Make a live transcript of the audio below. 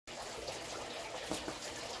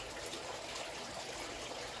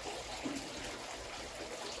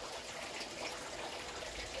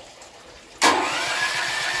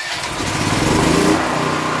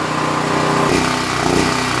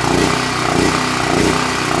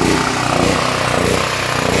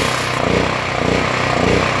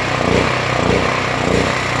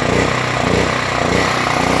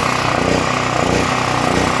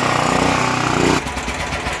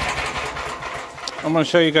going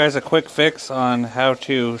to show you guys a quick fix on how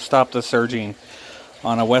to stop the surging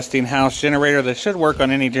on a Westinghouse generator. That should work on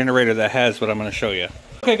any generator that has what I'm going to show you.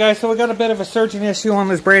 Okay guys, so we got a bit of a surging issue on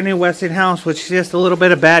this brand new Westinghouse, which is just a little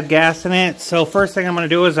bit of bad gas in it. So first thing I'm going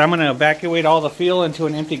to do is I'm going to evacuate all the fuel into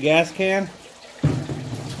an empty gas can.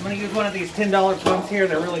 I'm going to use one of these $10 pumps here.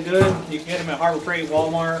 They're really good. You can get them at Harbor Freight,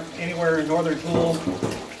 Walmart, anywhere in Northern Tool,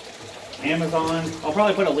 Amazon. I'll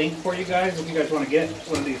probably put a link for you guys if you guys want to get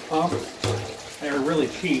one of these pumps. They're really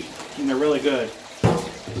cheap and they're really good.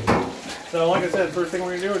 So like I said, first thing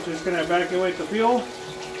we're going to do is just going to evacuate the fuel.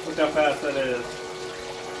 Look how fast that is.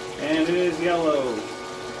 And it is yellow.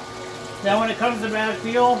 Now when it comes to bad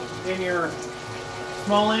fuel in your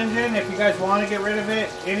small engine, if you guys want to get rid of it,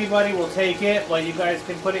 anybody will take it. Like, you guys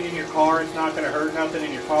can put it in your car. It's not going to hurt nothing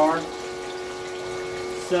in your car.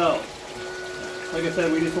 So, like I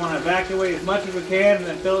said, we just want to evacuate as much as we can and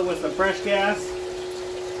then fill it with some fresh gas.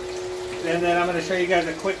 And then I'm going to show you guys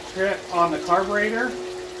a quick trip on the carburetor.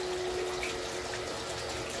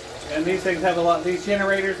 And these things have a lot, these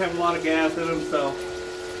generators have a lot of gas in them, so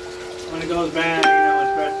when it goes bad, you know,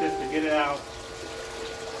 it's best just to get it out.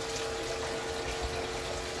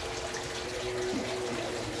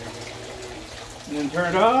 And then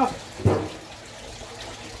turn it off.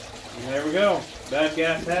 And there we go. Bad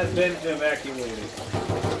gas has been evacuated.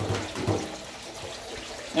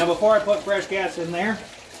 Now before I put fresh gas in there,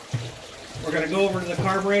 we're going to go over to the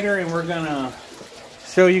carburetor and we're going to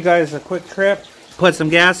show you guys a quick trip. Put some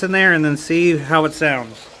gas in there and then see how it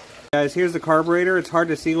sounds. Guys, here's the carburetor. It's hard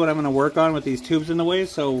to see what I'm going to work on with these tubes in the way,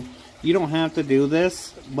 so you don't have to do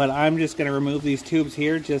this, but I'm just going to remove these tubes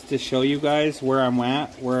here just to show you guys where I'm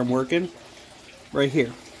at, where I'm working, right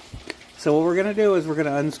here. So what we're going to do is we're going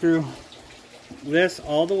to unscrew this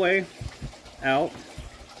all the way out.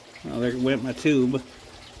 Oh, there went my tube.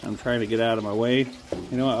 I'm trying to get out of my way.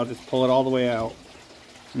 You know what, I'll just pull it all the way out.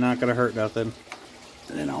 Not going to hurt nothing.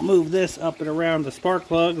 And then I'll move this up and around the spark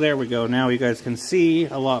plug. There we go. Now you guys can see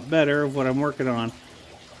a lot better of what I'm working on.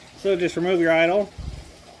 So just remove your idle.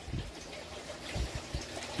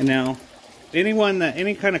 And now,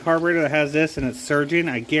 any kind of carburetor that has this and it's surging,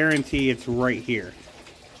 I guarantee it's right here.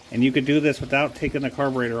 And you could do this without taking the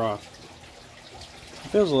carburetor off. It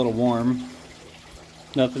feels a little warm.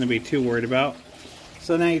 Nothing to be too worried about.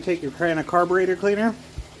 So now you take your kind of carburetor cleaner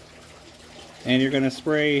and you're going to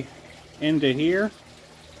spray into here.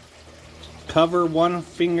 Cover one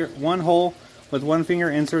hole with one finger,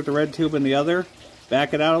 insert the red tube in the other,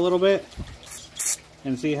 back it out a little bit,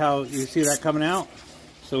 and see how you see that coming out.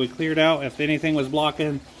 So we cleared out if anything was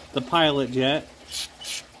blocking the pilot jet.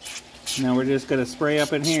 Now we're just going to spray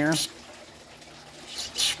up in here.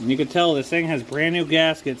 And you can tell this thing has brand new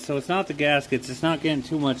gaskets, so it's not the gaskets, it's not getting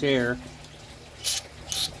too much air.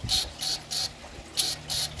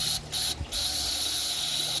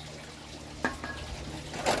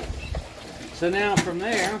 So now from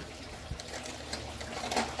there,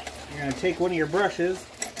 you're going to take one of your brushes,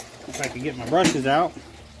 if I can get my brushes out.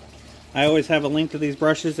 I always have a link to these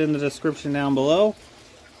brushes in the description down below.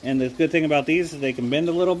 And the good thing about these is they can bend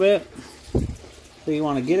a little bit. So you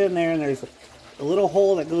want to get in there and there's a little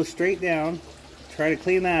hole that goes straight down. Try to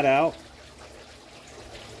clean that out.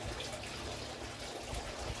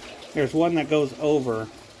 There's one that goes over.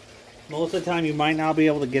 Most of the time you might not be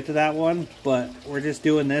able to get to that one, but we're just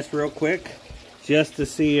doing this real quick just to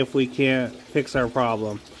see if we can't fix our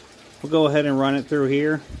problem. We'll go ahead and run it through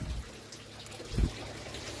here.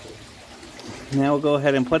 Now we'll go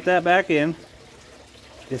ahead and put that back in.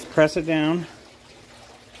 Just press it down.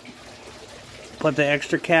 Put the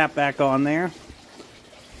extra cap back on there.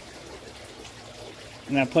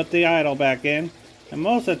 Now put the idle back in. And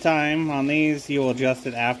most of the time on these you will adjust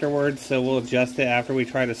it afterwards, so we'll adjust it after we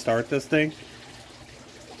try to start this thing.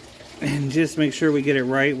 And just make sure we get it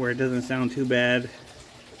right where it doesn't sound too bad.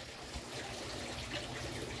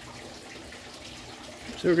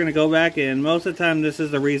 So we're going to go back in. Most of the time this is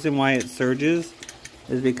the reason why it surges,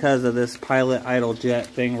 is because of this pilot idle jet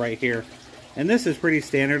thing right here. And this is pretty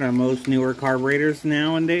standard on most newer carburetors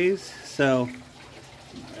nowadays. So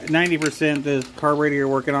 90% the carburetor you're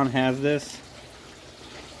working on has this.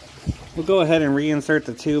 We'll go ahead and reinsert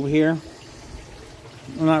the tube here.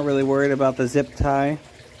 I'm not really worried about the zip tie.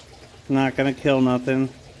 Not going to kill nothing.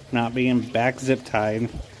 Not being back zip tied.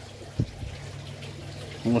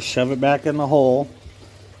 And we'll shove it back in the hole.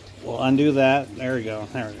 We'll undo that. There we go.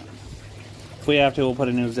 There we go. If we have to, we'll put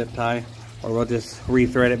a new zip tie. Or we'll just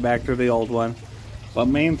rethread it back through the old one. But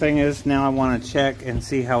main thing is now I want to check and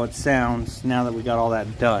see how it sounds now that we got all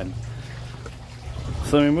that done.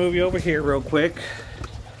 So let me move you over here real quick.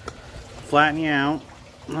 Flatten you out.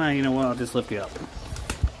 You know what, I'll just lift you up.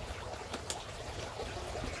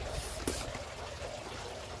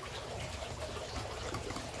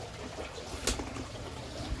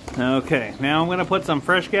 Okay, now I'm going to put some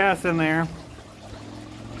fresh gas in there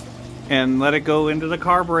and let it go into the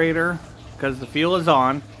carburetor because the fuel is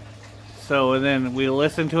on. So then we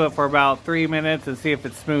listen to it for about 3 minutes and see if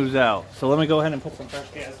it smooths out. So let me go ahead and put some fresh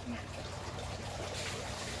gas in there.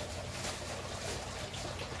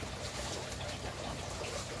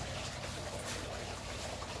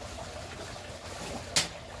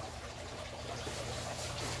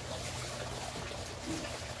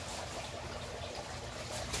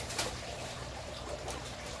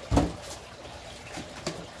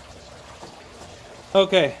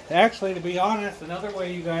 Okay, actually, to be honest, another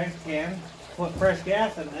way you guys can put fresh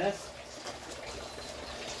gas in this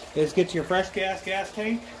is get your fresh gas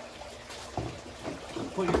tank,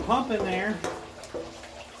 put your pump in there,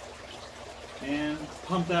 and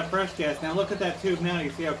pump that fresh gas. Now look at that tube now, you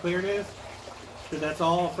see how clear it is? Because that's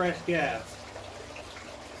all fresh gas.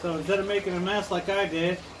 So instead of making a mess like I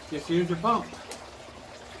did, just use your pump.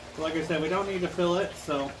 So like I said, we don't need to fill it,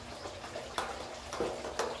 so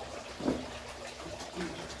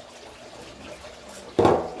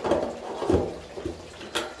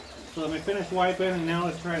let me finish wiping and now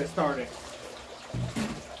let's try to start it.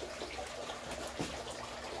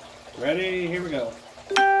 Ready? Here we go.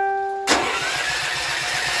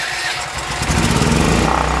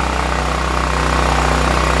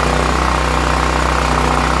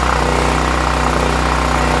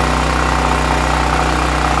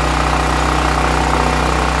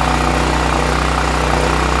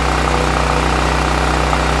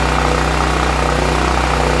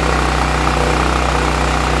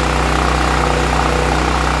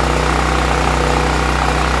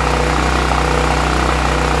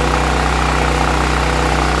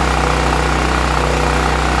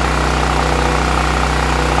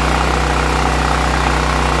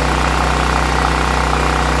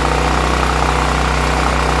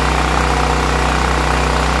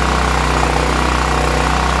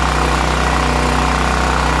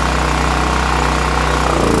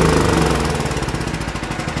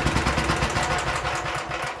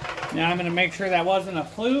 Now I'm going to make sure that wasn't a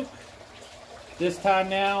fluke. This time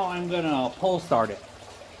now I'm going to pull start it.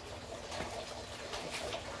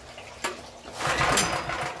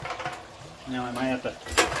 Now I might have to...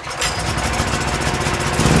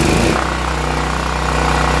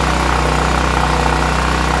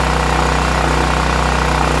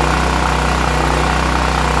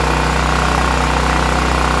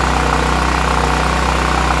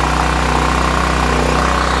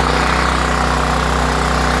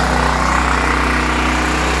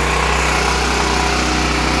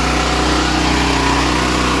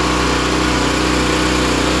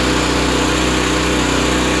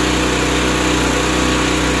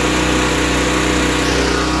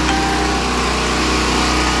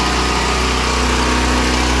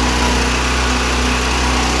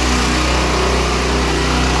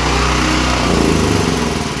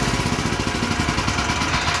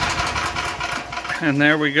 And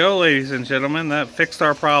there we go, ladies and gentlemen, that fixed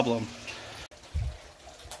our problem.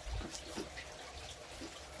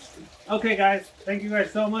 Okay guys, thank you guys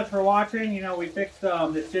so much for watching. You know, we fixed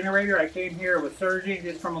this generator. I came here, it was surging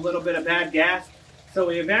just from a little bit of bad gas. So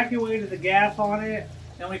we evacuated the gas on it,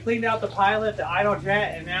 and we cleaned out the pilot, the idle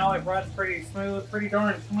jet, and now it runs pretty smooth, pretty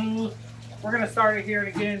darn smooth. We're gonna start it here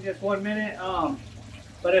again in just 1 minute.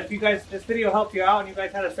 But if you guys, this video helped you out and you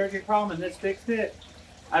guys had a surging problem and this fixed it,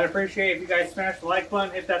 I'd appreciate if you guys smash the like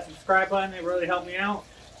button, hit that subscribe button. It really helped me out.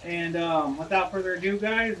 And without further ado,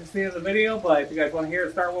 guys, it's the end of the video. But if you guys want to hear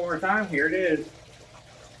it start one more time, here it is.